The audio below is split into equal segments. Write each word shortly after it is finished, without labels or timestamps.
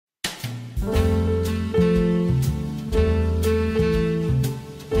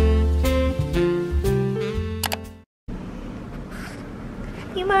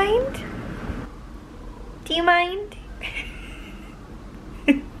mind? Do you mind?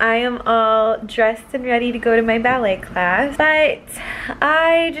 I am all dressed and ready to go to my ballet class, but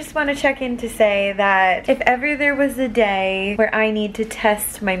I just want to check in to say that if ever there was a day where I need to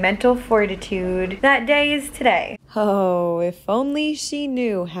test my mental fortitude, that day is today. Oh, if only she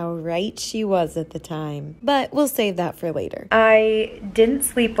knew how right she was at the time. But we'll save that for later. I didn't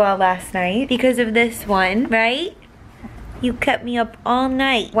sleep well last night because of this one, right? You kept me up all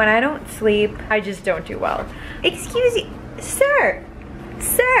night. When I don't sleep, I just don't do well. Excuse me, sir.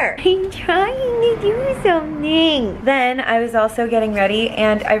 Sir, I'm trying to do something. Then I was also getting ready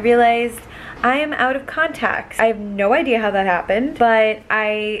and I realized I am out of contacts. I have no idea how that happened, but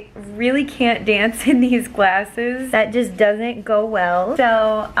I really can't dance in these glasses. That just doesn't go well.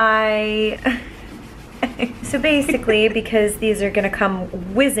 So so basically, because these are gonna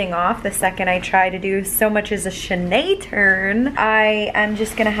come whizzing off the second I try to do so much as a chaîné turn, I am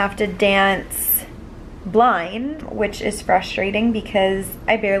just gonna have to dance blind, which is frustrating because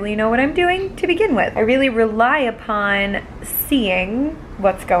I barely know what I'm doing to begin with. I really rely upon seeing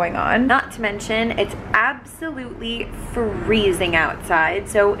what's going on. Not to mention, it's absolutely freezing outside,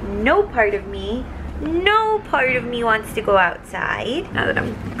 so no part of me wants to go outside, now that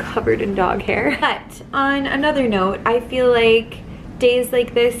I'm covered in dog hair. But on another note, I feel like days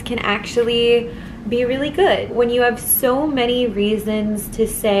like this can actually be really good. When you have so many reasons to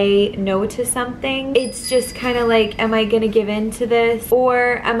say no to something, it's just kind of like, am I gonna give in to this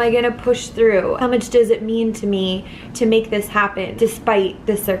or am I gonna push through? How much does it mean to me to make this happen despite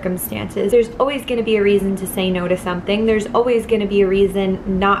the circumstances? There's always gonna be a reason to say no to something. There's always gonna be a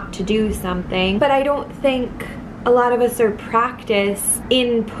reason not to do something, but I don't think a lot of us are practiced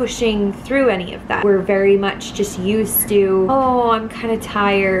in pushing through any of that. We're very much just used to, oh, I'm kind of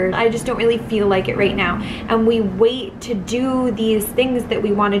tired. I just don't really feel like it right now. And we wait to do these things that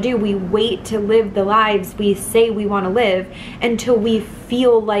we want to do. We wait to live the lives we say we want to live until we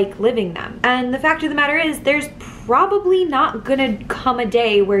feel like living them. And the fact of the matter is, there's probably not gonna come a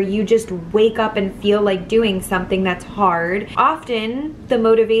day where you just wake up and feel like doing something that's hard. Often, the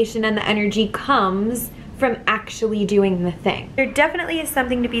motivation and the energy comes from actually doing the thing. There definitely is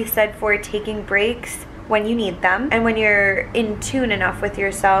something to be said for taking breaks when you need them and when you're in tune enough with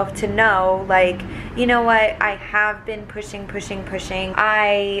yourself to know, like, you know what, I have been pushing.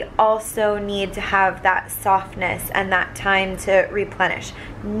 I also need to have that softness and that time to replenish.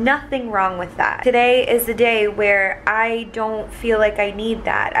 Nothing wrong with that. Today is the day where I don't feel like I need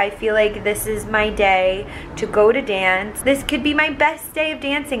that. I feel like this is my day to go to dance. This could be my best day of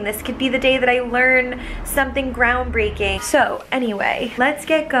dancing. This could be the day that I learn something groundbreaking. So anyway, let's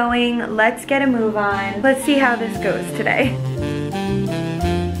get going. Let's get a move on. Let's see how this goes today.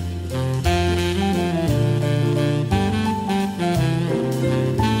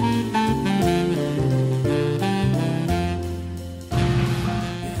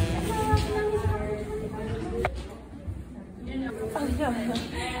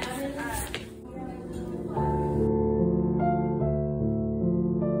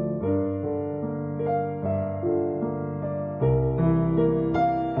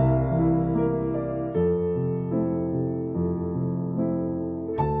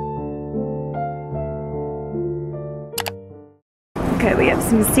 Okay, we have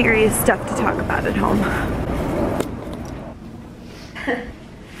some serious stuff to talk about at home.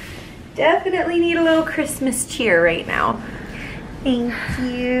 Definitely need a little Christmas cheer right now. Thank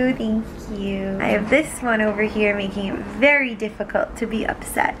you, thank you. I have this one over here making it very difficult to be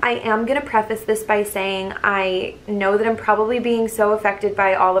upset. I am gonna preface this by saying I know that I'm probably being so affected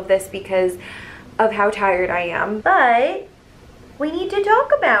by all of this because of how tired I am, but we need to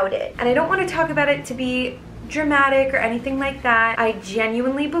talk about it. And I don't want to talk about it to be dramatic or anything like that. I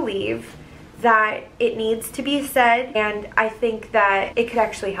genuinely believe that it needs to be said, and I think that it could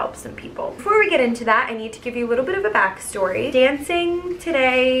actually help some people. Before we get into that, I need to give you a little bit of a backstory. Dancing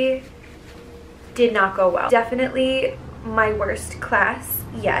today did not go well. Definitely my worst class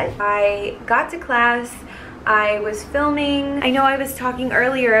yet. I got to class, I was filming. I know I was talking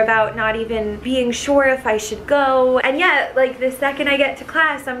earlier about not even being sure if I should go, and yet, like, the second I get to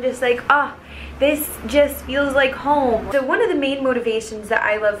class, I'm just like, oh, this just feels like home. So one of the main motivations that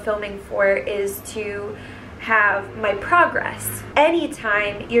I love filming for is to have my progress.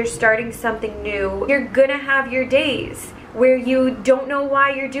 Anytime you're starting something new, you're gonna have your days where you don't know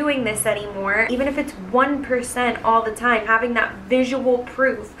why you're doing this anymore, even if it's 1% all the time, having that visual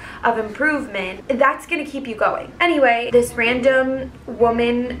proof of improvement, that's gonna keep you going. Anyway, this random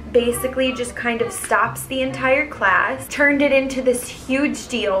woman basically just kind of stops the entire class, turned it into this huge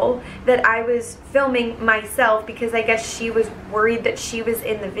deal that I was filming myself because I guess she was worried that she was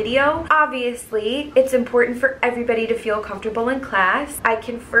in the video. Obviously, it's important for everybody to feel comfortable in class. I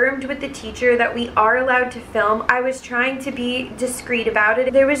confirmed with the teacher that we are allowed to film. I was trying to be discreet about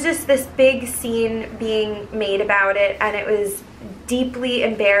it. There was just this big scene being made about it, and it was deeply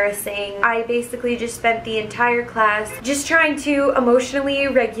embarrassing. I basically just spent the entire class just trying to emotionally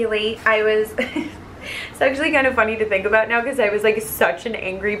regulate. I was it's actually kind of funny to think about now because I was like such an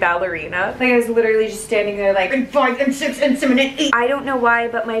angry ballerina. Like I was literally just standing there like and 5 and 6 and 7 and 8. I don't know why,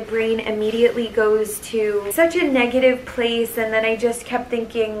 but my brain immediately goes to such a negative place, and then I just kept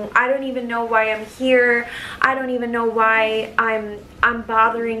thinking, I don't even know why I'm here. I don't even know why I'm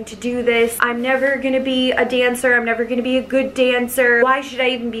bothering to do this. I'm never gonna be a dancer. I'm never gonna be a good dancer. Why should I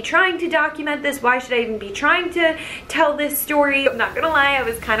even be trying to document this? Why should I even be trying to tell this story? I'm not gonna lie, I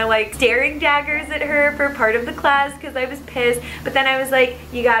was kind of like staring daggers at her for part of the class because I was pissed, but then I was like,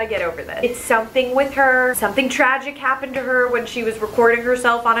 you gotta get over this. It's something with her. Something tragic happened to her when she was recording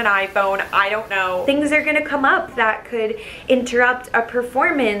herself on an iPhone. I don't know. Things are gonna come up that could interrupt a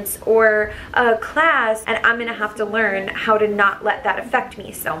performance or a class, and I'm gonna have to learn how to not let that affect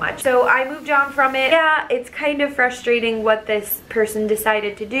me so much. So I moved on from it. Yeah, it's kind of frustrating what this person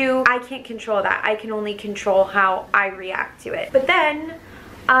decided to do. I can't control that. I can only control how I react to it. But then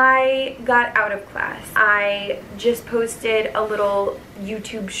I got out of class. I just posted a little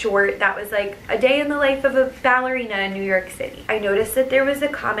YouTube short that was like a day in the life of a ballerina in New York City. I noticed that there was a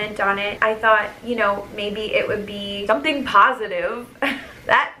comment on it. I thought, you know, maybe it would be something positive.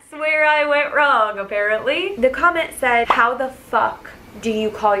 That's where I went wrong, apparently. The comment said, how the fuck do you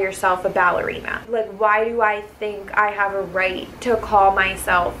call yourself a ballerina? Like, why do I think I have a right to call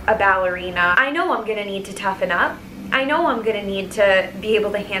myself a ballerina? I know I'm gonna need to toughen up. I know I'm gonna need to be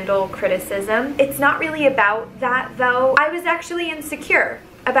able to handle criticism. It's not really about that though. I was actually insecure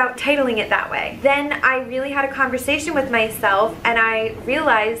about titling it that way. Then I really had a conversation with myself, and I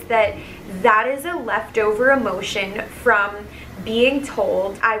realized that that is a leftover emotion from being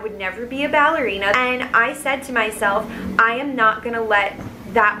told I would never be a ballerina, and I said to myself, I am not gonna let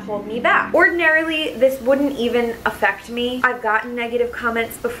that hold me back. Ordinarily, this wouldn't even affect me. I've gotten negative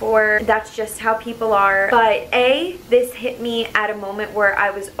comments before. That's just how people are. But A, this hit me at a moment where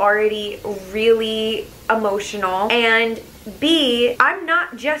I was already really emotional, and B, I'm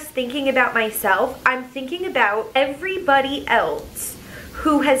not just thinking about myself, I'm thinking about everybody else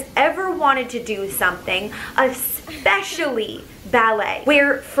who has ever wanted to do something, especially ballet,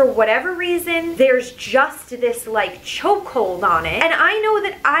 where for whatever reason there's just this like chokehold on it. And I know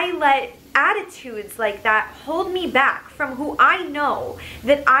that I let attitudes like that hold me back from who I know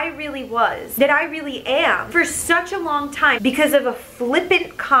that I really was, that I really am, for such a long time because of a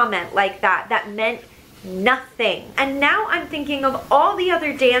flippant comment like that that meant nothing. And now I'm thinking of all the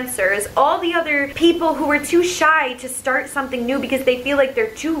other dancers, all the other people who are too shy to start something new because they feel like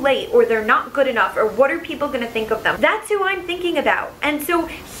they're too late or they're not good enough, or what are people gonna think of them? That's who I'm thinking about. And so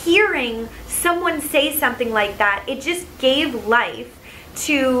hearing someone say something like that, it just gave life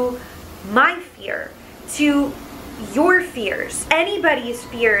to my fear, to your fears, anybody's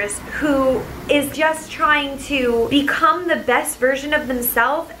fears who is just trying to become the best version of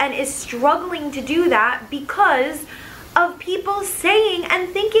themselves and is struggling to do that because of people saying and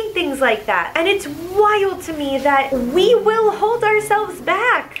thinking things like that. And it's wild to me that we will hold ourselves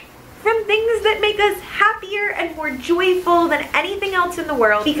back from things that make us happier and more joyful than anything else in the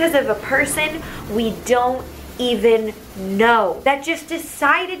world because of a person we don't even know, that just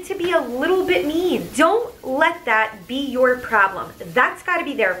decided to be a little bit mean. Don't let that be your problem. That's got to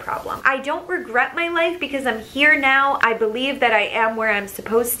be their problem. I don't regret my life because I'm here now. I believe that I am where I'm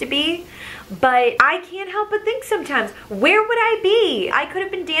supposed to be, but I can't help but think sometimes, where would I be? I could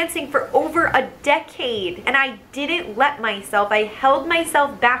have been dancing for over a decade, and I didn't let myself. I held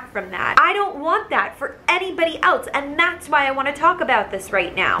myself back from that. I don't want that for anybody else, and that's why I want to talk about this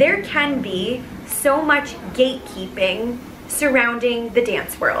right now. There can be so much gatekeeping surrounding the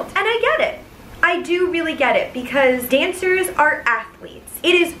dance world, and I get it. I do really get it, because dancers are athletes.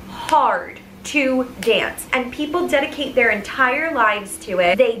 It is hard to dance, and people dedicate their entire lives to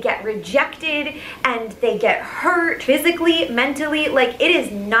it. They get rejected and they get hurt physically, mentally. Like, it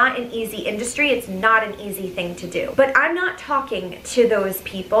is not an easy industry. It's not an easy thing to do. But I'm not talking to those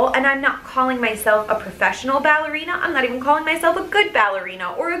people, and I'm not calling myself a professional ballerina. I'm not even calling myself a good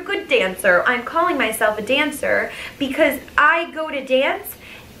ballerina or a good dancer. I'm calling myself a dancer because I go to dance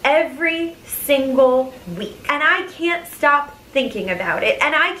every single week, and I can't stop thinking about it,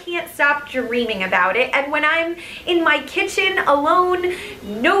 and I can't stop dreaming about it. And when I'm in my kitchen alone,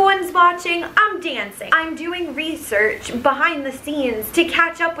 no one's watching, I'm dancing. I'm doing research behind the scenes to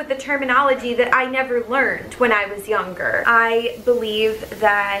catch up with the terminology that I never learned when I was younger. I believe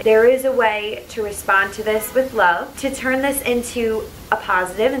that there is a way to respond to this with love, to turn this into a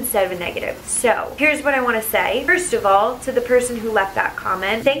positive instead of a negative. So here's what I want to say. First of all, to the person who left that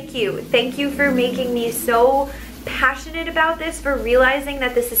comment, thank you. Thank you for making me so passionate about this, for realizing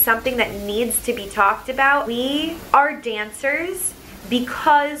that this is something that needs to be talked about. We are dancers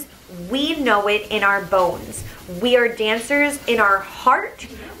because we know it in our bones. We are dancers in our heart.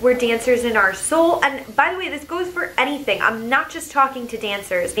 We're dancers in our soul. And by the way, this goes for anything. I'm not just talking to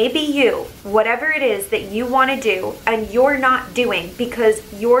dancers. Maybe you, whatever it is that you want to do and you're not doing because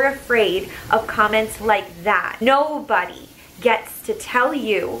you're afraid of comments like that. Nobody gets to tell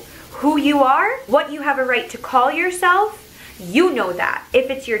you who you are, what you have a right to call yourself. You know that.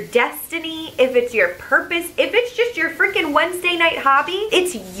 If it's your destiny, if it's your purpose, if it's just your freaking Wednesday night hobby,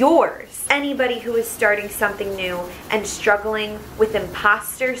 it's yours. Anybody who is starting something new and struggling with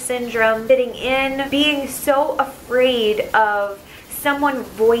imposter syndrome, fitting in, being so afraid of someone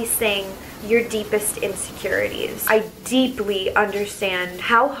voicing your deepest insecurities. I deeply understand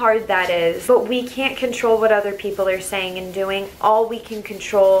how hard that is, but we can't control what other people are saying and doing. All we can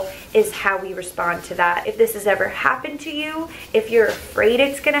control is how we respond to that. If this has ever happened to you, if you're afraid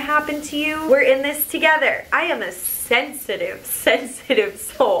it's gonna happen to you, we're in this together. I am a sensitive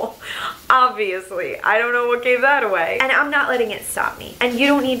soul. Obviously, I don't know what gave that away. And I'm not letting it stop me. And you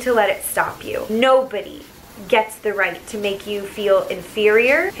don't need to let it stop you. Nobody gets the right to make you feel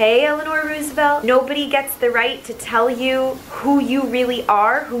inferior. Hey, Eleanor Roosevelt. Nobody gets the right to tell you who you really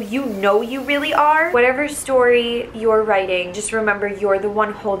are, who you know you really are. Whatever story you're writing, just remember you're the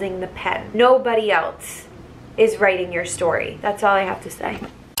one holding the pen. Nobody else is writing your story. That's all I have to say.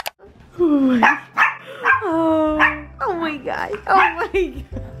 Oh my god. Oh my god. Oh my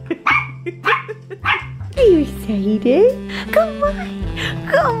god. Are you excited? Come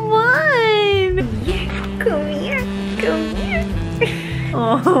on. Come on. Yeah. Come here. Come here.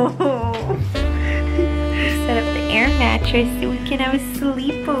 Oh. Set up the air mattress so we can have a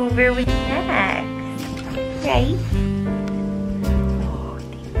sleepover with Max. Right?